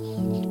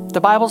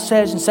 The Bible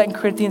says in 2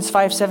 Corinthians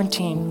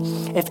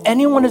 5:17, if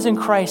anyone is in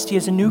Christ, he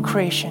is a new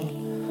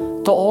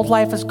creation. The old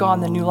life is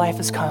gone, the new life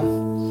has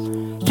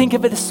come. Think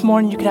of it this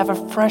morning, you can have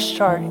a fresh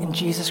start in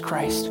Jesus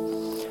Christ.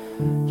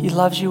 He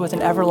loves you with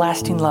an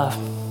everlasting love.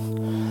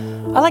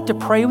 I'd like to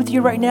pray with you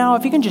right now.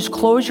 If you can just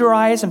close your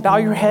eyes and bow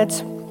your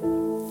heads.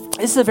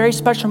 This is a very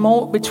special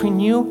moment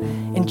between you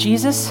and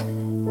Jesus.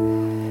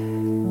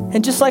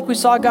 And just like we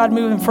saw God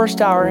move in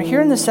first hour, here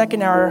in the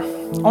second hour,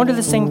 I want to do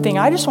the same thing.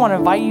 I just want to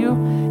invite you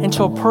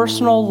into a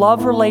personal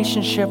love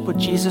relationship with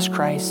Jesus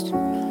Christ.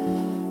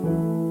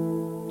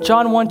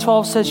 John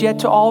 1:12 says, yet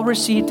to all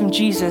received from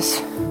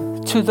Jesus,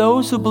 to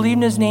those who believe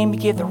in his name, he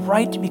gave the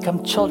right to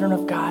become children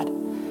of God.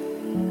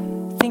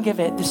 Think of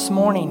it this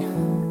morning.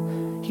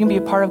 You can be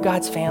a part of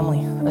God's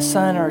family, a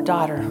son or a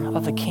daughter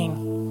of the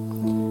King.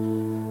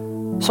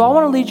 So I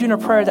want to lead you in a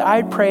prayer that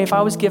I'd pray if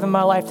I was giving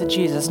my life to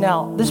Jesus.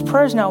 Now, this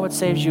prayer is not what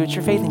saves you. It's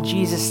your faith in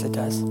Jesus that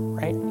does,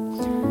 right?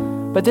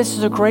 But this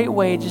is a great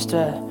way just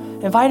to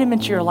invite him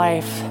into your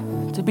life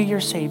to be your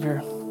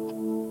Savior.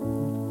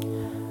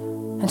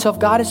 And so if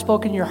God has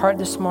spoken to your heart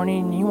this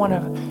morning and you want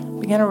to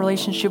begin a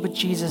relationship with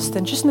Jesus,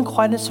 then just in the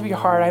quietness of your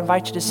heart, I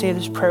invite you to say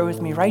this prayer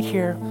with me right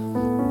here,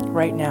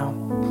 right now.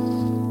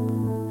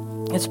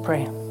 Let's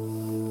pray.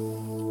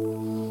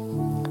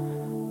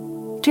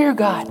 Dear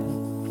God,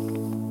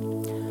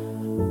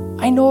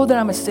 I know that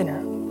I'm a sinner,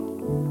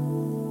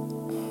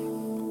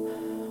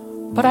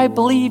 but I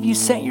believe you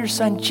sent your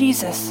son,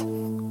 Jesus,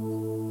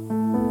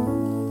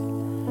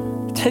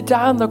 to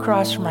die on the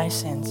cross for my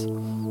sins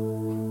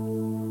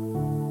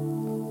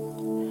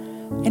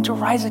and to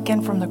rise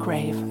again from the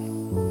grave.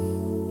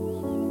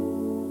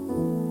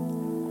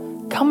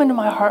 Come into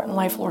my heart and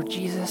life, Lord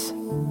Jesus.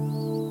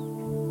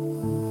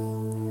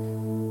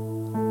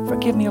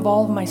 Forgive me of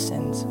all of my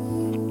sins.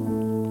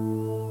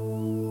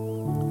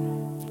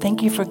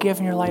 Thank you for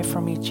giving your life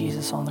for me,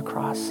 Jesus, on the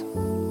cross.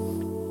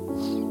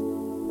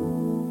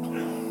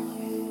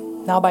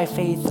 Now by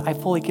faith, I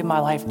fully give my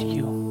life to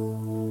you.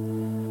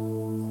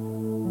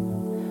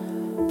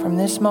 From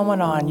this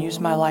moment on,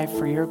 use my life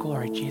for your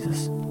glory,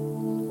 Jesus.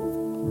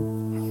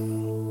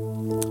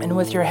 And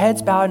with your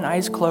heads bowed and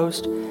eyes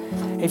closed,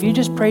 if you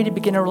just pray to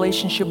begin a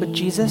relationship with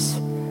Jesus,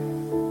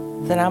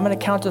 then I'm going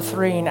to count to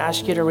 3 and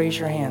ask you to raise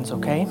your hands,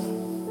 okay?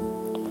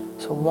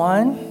 So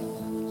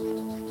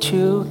 1,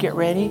 2, get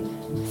ready.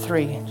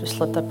 3, just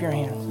lift up your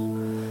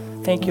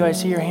hand. Thank you. I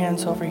see your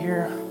hands over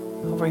here.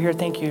 Over here,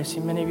 thank you. I see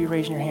many of you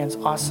raising your hands.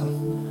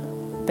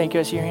 Awesome. Thank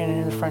you. I see your hand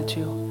in the front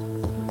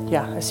too.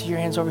 Yeah, I see your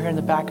hands over here in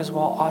the back as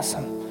well.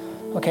 Awesome.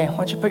 Okay, why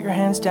don't you put your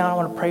hands down? I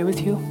want to pray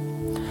with you.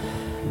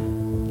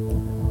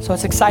 So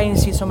it's exciting to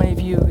see so many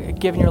of you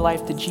giving your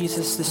life to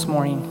Jesus this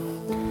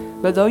morning.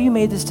 But though you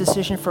made this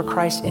decision for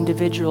Christ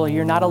individually,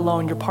 you're not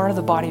alone. You're part of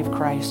the body of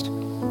Christ.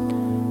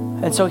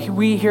 And so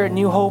we here at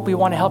New Hope, we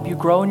want to help you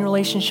grow in your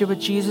relationship with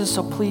Jesus.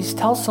 So please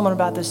tell someone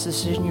about this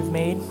decision you've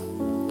made.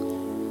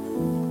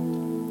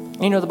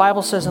 You know, the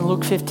Bible says in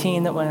Luke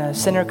 15 that when a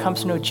sinner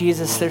comes to know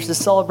Jesus, there's a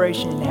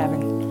celebration in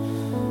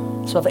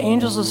heaven. So if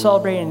angels are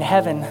celebrating in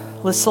heaven,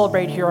 let's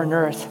celebrate here on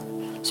earth.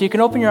 So you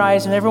can open your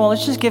eyes and everyone,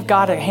 let's just give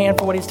God a hand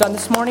for what he's done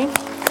this morning.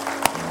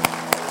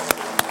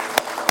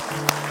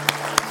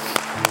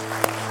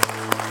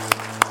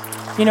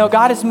 You know,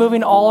 God is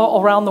moving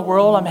all around the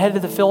world. I'm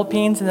headed to the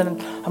Philippines, and then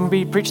I'm going to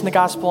be preaching the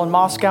gospel in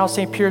Moscow,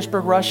 St.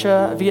 Petersburg,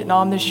 Russia,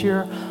 Vietnam this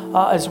year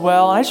as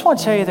well. And I just want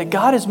to tell you that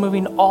God is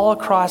moving all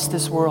across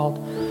this world.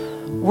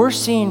 We're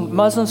seeing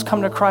Muslims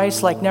come to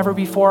Christ like never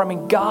before. I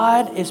mean,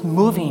 God is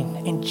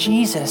moving, and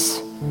Jesus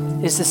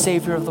is the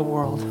Savior of the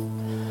world.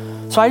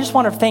 So I just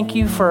want to thank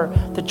you for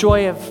the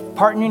joy of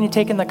partnering and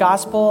taking the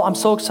gospel. I'm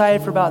so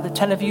excited for about the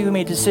 10 of you who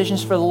made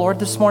decisions for the Lord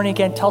this morning.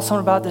 Again, tell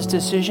someone about this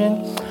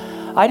decision.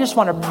 I just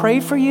want to pray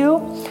for you,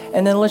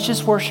 and then let's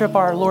just worship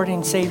our Lord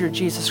and Savior,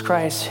 Jesus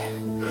Christ.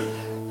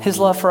 His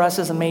love for us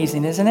is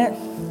amazing, isn't it?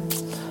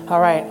 All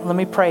right, let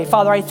me pray.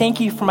 Father, I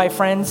thank you for my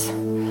friends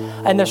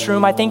in this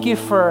room. I thank you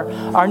for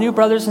our new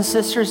brothers and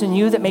sisters and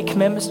you that make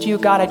commitments to you.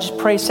 God, I just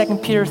pray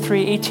 2 Peter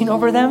 3:18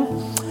 over them,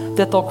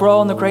 that they'll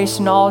grow in the grace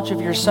and knowledge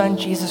of your Son,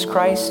 Jesus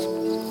Christ.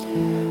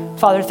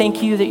 Father,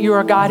 thank you that you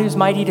are a God who's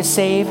mighty to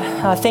save.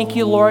 Thank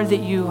you, Lord,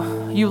 that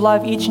you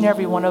love each and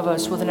every one of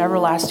us with an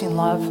everlasting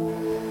love.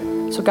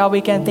 So God, we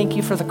again thank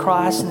you for the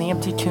cross and the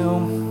empty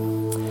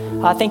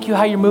tomb. Thank you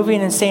how you're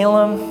moving in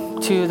Salem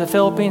to the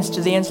Philippines,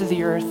 to the ends of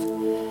the earth.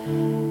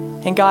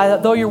 And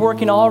God, though you're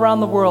working all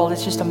around the world,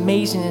 it's just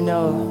amazing to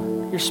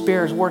know your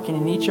Spirit is working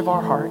in each of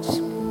our hearts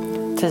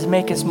to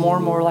make us more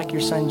and more like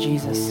your Son,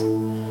 Jesus.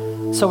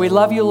 So we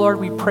love you, Lord.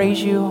 We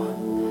praise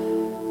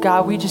you.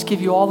 God, we just give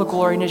you all the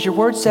glory. And as your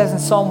word says in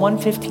Psalm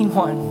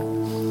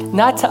 115:1,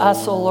 not to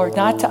us, O Lord,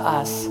 not to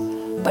us,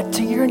 but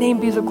to your name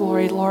be the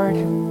glory, Lord.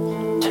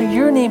 To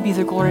your name be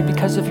the glory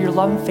because of your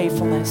love and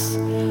faithfulness.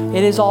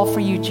 It is all for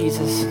you,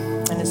 Jesus.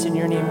 And it's in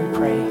your name we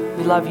pray.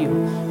 We love you.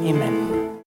 Amen.